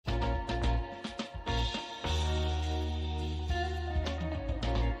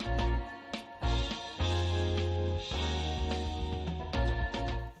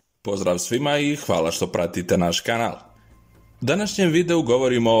Pozdrav svima i hvala što pratite naš kanal. U današnjem videu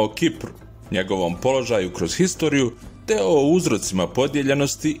govorimo o Kipru, njegovom položaju kroz historiju, te o uzrocima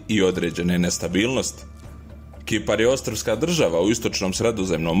podijeljenosti i određene nestabilnosti. Kipar je ostrvska država u istočnom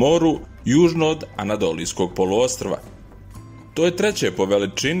Sredozemnom moru, južno od Anadolijskog poluostrva. To je treće po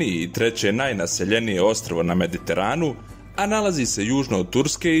veličini i treće najnaseljenije ostrvo na Mediteranu, a nalazi se južno od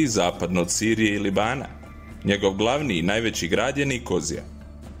Turske i zapadno od Sirije i Libana. Njegov glavni i najveći grad je Nikozija.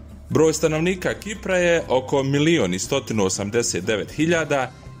 Broj stanovnika Kipra je oko 1.189.000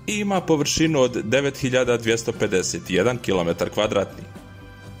 i ima površinu od 9.251 km².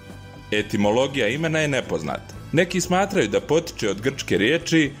 Etimologija imena je nepoznata. Neki smatraju da potiče od grčke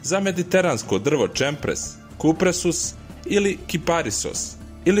riječi za mediteransko drvo čempres, kupresus ili kiparisos,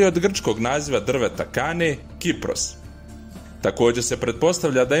 ili od grčkog naziva drveta kane, kipros. Također se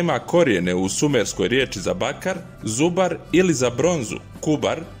pretpostavlja da ima korijene u sumerskoj riječi za bakar, zubar ili za bronzu,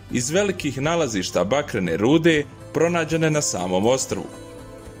 kubar, iz velikih nalazišta bakrene rude pronađene na samom ostrvu.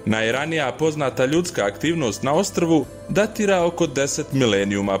 Najranija poznata ljudska aktivnost na ostrvu datira oko 10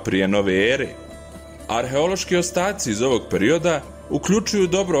 milenijuma prije nove ere. Arheološki ostaci iz ovog perioda uključuju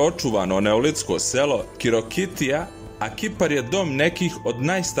dobro očuvano neolitsko selo Kirokitija, a Kipar je dom nekih od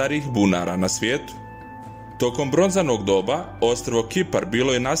najstarijih bunara na svijetu. Tokom bronzanog doba, ostrvo Kipar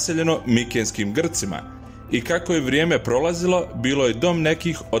bilo je naseljeno mikenskim Grcima i kako je vrijeme prolazilo, bilo je dom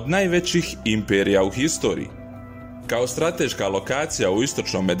nekih od najvećih imperija u historiji. Kao strateška lokacija u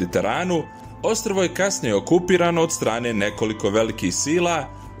istočnom Mediteranu, ostrvo je kasnije okupirano od strane nekoliko velikih sila,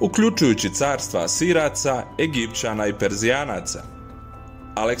 uključujući carstva Asiraca, Egipćana i Perzijanaca.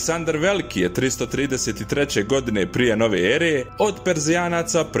 Aleksandar Veliki je 333. godine prije nove ere od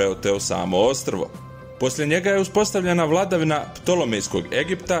Perzijanaca preoteo samo ostrvo. Poslije njega je uspostavljena vladavina Ptolomejskog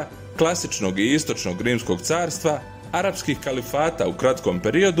Egipta, klasičnog i istočnog rimskog carstva, arapskih kalifata u kratkom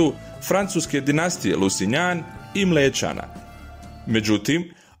periodu, francuske dinastije Lusignan i Mlečana.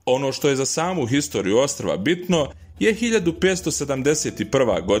 Međutim, ono što je za samu historiju ostrva bitno je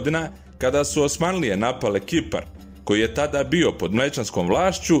 1571. godina kada su Osmanlije napale Kipar, koji je tada bio pod mlečanskom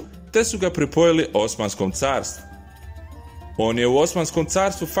vlašću, te su ga pripojili Osmanskom carstvu. On je u Osmanskom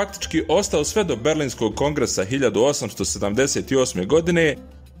carstvu faktički ostao sve do Berlinskog kongresa 1878. godine,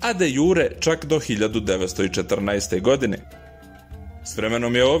 a de jure čak do 1914. godine. S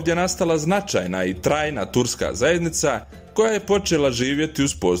vremenom je ovdje nastala značajna i trajna turska zajednica koja je počela živjeti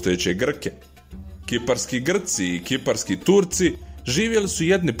uz postojeće Grke. Kiparski Grci i kiparski Turci živjeli su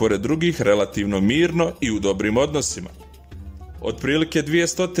jedni pored drugih relativno mirno i u dobrim odnosima. Otprilike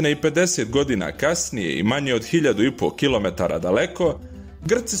 250 godina kasnije i manje od 1500 km daleko,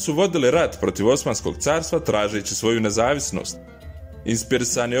 Grci su vodili rat protiv Osmanskog carstva tražeći svoju nezavisnost.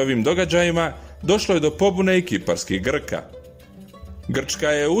 Inspirisani ovim događajima, došlo je do pobune i kiparskih Grka. Grčka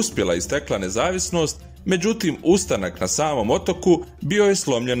je uspjela i stekla nezavisnost, međutim ustanak na samom otoku bio je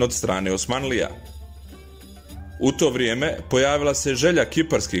slomljen od strane Osmanlija. U to vrijeme pojavila se želja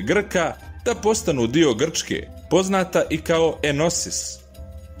kiparskih Grka da postanu dio Grčke, poznata i kao enosis.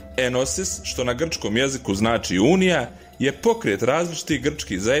 Enosis, što na grčkom jeziku znači unija, je pokret različitih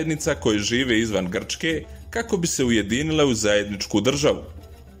grčkih zajednica koji žive izvan Grčke kako bi se ujedinile u zajedničku državu.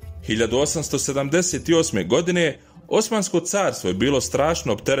 1878. godine Osmansko carstvo je bilo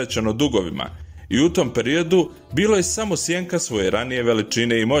strašno opterećeno dugovima i u tom periodu bilo je samo sjenka svoje ranije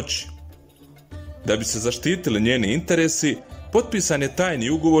veličine i moći. Da bi se zaštitili njeni interesi, potpisan je tajni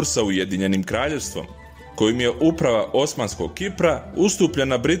ugovor sa Ujedinjenim kraljevstvom, kojim je uprava Osmanskog Kipra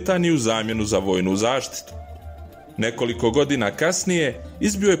ustupljena Britaniji u zamjenu za vojnu zaštitu. Nekoliko godina kasnije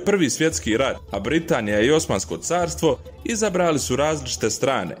izbio je Prvi svjetski rat, a Britanija i Osmansko carstvo izabrali su različite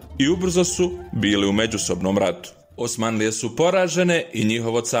strane i ubrzo su bili u međusobnom ratu. Osmanlije su poražene i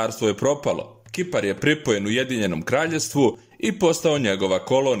njihovo carstvo je propalo. Kipar je pripojen Ujedinjenom kraljevstvu i postao njegova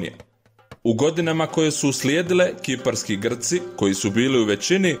kolonija. U godinama koje su uslijedile, kiparski Grci, koji su bili u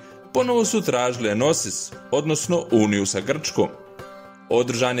većini, ponovo su tražili enosis, odnosno uniju sa Grčkom.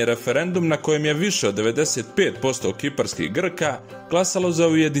 Održan je referendum na kojem je više od 95% kiparskih Grka glasalo za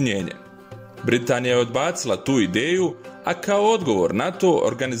ujedinjenje. Britanija je odbacila tu ideju, a kao odgovor na to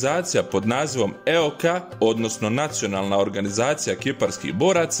organizacija pod nazivom enoka, odnosno Nacionalna organizacija kiparskih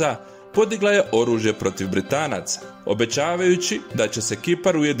boraca, podigla je oružje protiv Britanaca, obećavajući da će se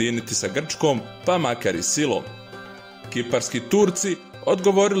Kipar ujediniti sa Grčkom, pa makar i silom. Kiparski Turci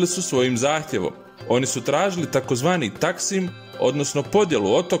odgovorili su svojim zahtjevom. Oni su tražili takozvani taksim, odnosno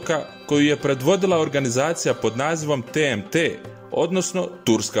podjelu otoka koju je predvodila organizacija pod nazivom TMT, odnosno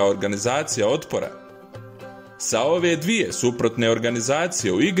Turska organizacija otpora. Sa ove dvije suprotne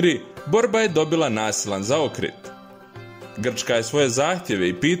organizacije u igri, borba je dobila nasilan zaokret. Grčka je svoje zahtjeve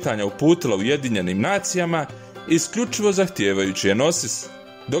i pitanja uputila Ujedinjenim nacijama isključivo zahtijevajući enosis,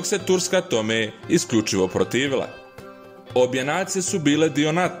 dok se Turska tome isključivo protivila. Obje nacije su bile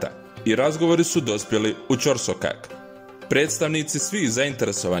dio NATO i razgovori su dospjeli u ćorsokak. Predstavnici svih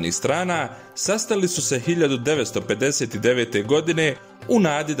zainteresovanih strana sastali su se 1959. godine u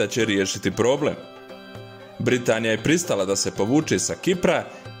nadi da će riješiti problem. Britanija je pristala da se povuče sa Kipra,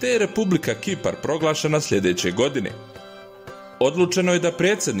 te je Republika Kipar proglašena sljedeće godine. Odlučeno je da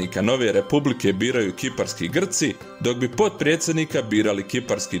predsjednika nove republike biraju kiparski Grci, dok bi potpredsjednika birali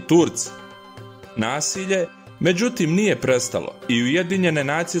kiparski Turci. Nasilje, međutim, nije prestalo i Ujedinjene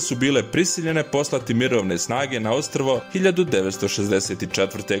nacije su bile prisiljene poslati mirovne snage na ostrvo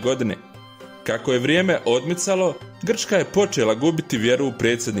 1964. godine. Kako je vrijeme odmicalo, Grčka je počela gubiti vjeru u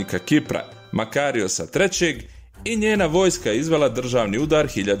predsjednika Kipra, Makariosa III, i njena vojska je izvela državni udar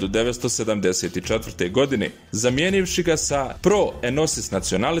 1974. godine, zamijenivši ga sa pro-enosis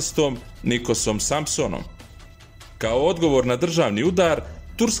nacionalistom Nikosom Sampsonom. Kao odgovor na državni udar,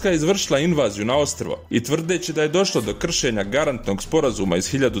 Turska je izvršila invaziju na ostrvo i tvrdeći da je došlo do kršenja garantnog sporazuma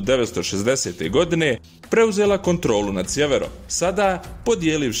iz 1960. godine, preuzela kontrolu nad sjeverom, sada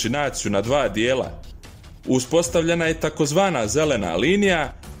podijelivši naciju na dva dijela. Uspostavljena je takozvana zelena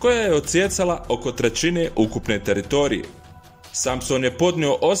linija koja je odsjecala oko trećine ukupne teritorije. Sampson je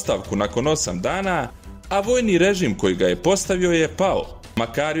podnio ostavku nakon 8 dana, a vojni režim koji ga je postavio je pao.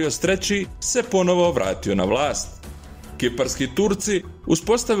 Makarios III se ponovo vratio na vlast. Kiparski Turci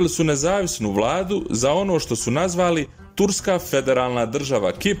uspostavili su nezavisnu vladu za ono što su nazvali Turska federalna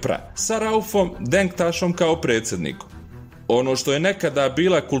država Kipra sa Raufom Denktašom kao predsjednikom. Ono što je nekada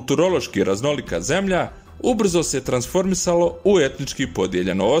bila kulturološki raznolika zemlja, ubrzo se transformisalo u etnički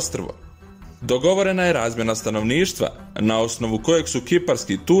podijeljeno ostrvo. Dogovorena je razmjena stanovništva, na osnovu kojeg su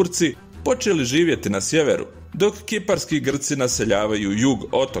kiparski Turci počeli živjeti na sjeveru, dok kiparski Grci naseljavaju jug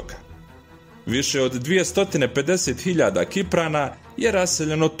otoka. Više od 250.000 Kiprana je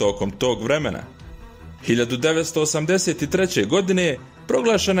raseljeno tokom tog vremena. 1983. godine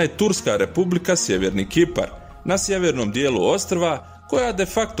proglašena je Turska republika Sjeverni Kipar na sjevernom dijelu ostrva, koja de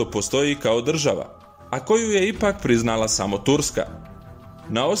facto postoji kao država, a koju je ipak priznala samo Turska.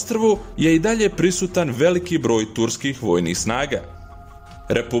 Na ostrvu je i dalje prisutan veliki broj turskih vojnih snaga.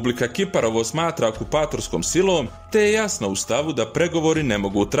 Republika Kipar ovo smatra okupatorskom silom, te je jasno u stavu da pregovori ne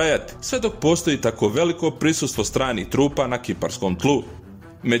mogu trajati, sve dok postoji tako veliko prisustvo stranih trupa na kiparskom tlu.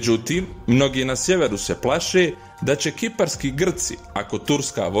 Međutim, mnogi na sjeveru se plaše da će kiparski Grci, ako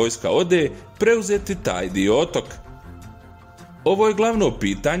turska vojska ode, preuzeti taj dio otoka. Ovo je glavno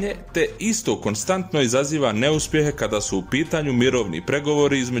pitanje, te isto konstantno izaziva neuspjehe kada su u pitanju mirovni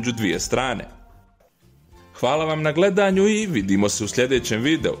pregovori između dvije strane. Hvala vam na gledanju i vidimo se u sljedećem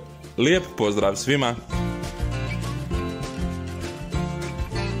videu. Lijep pozdrav svima!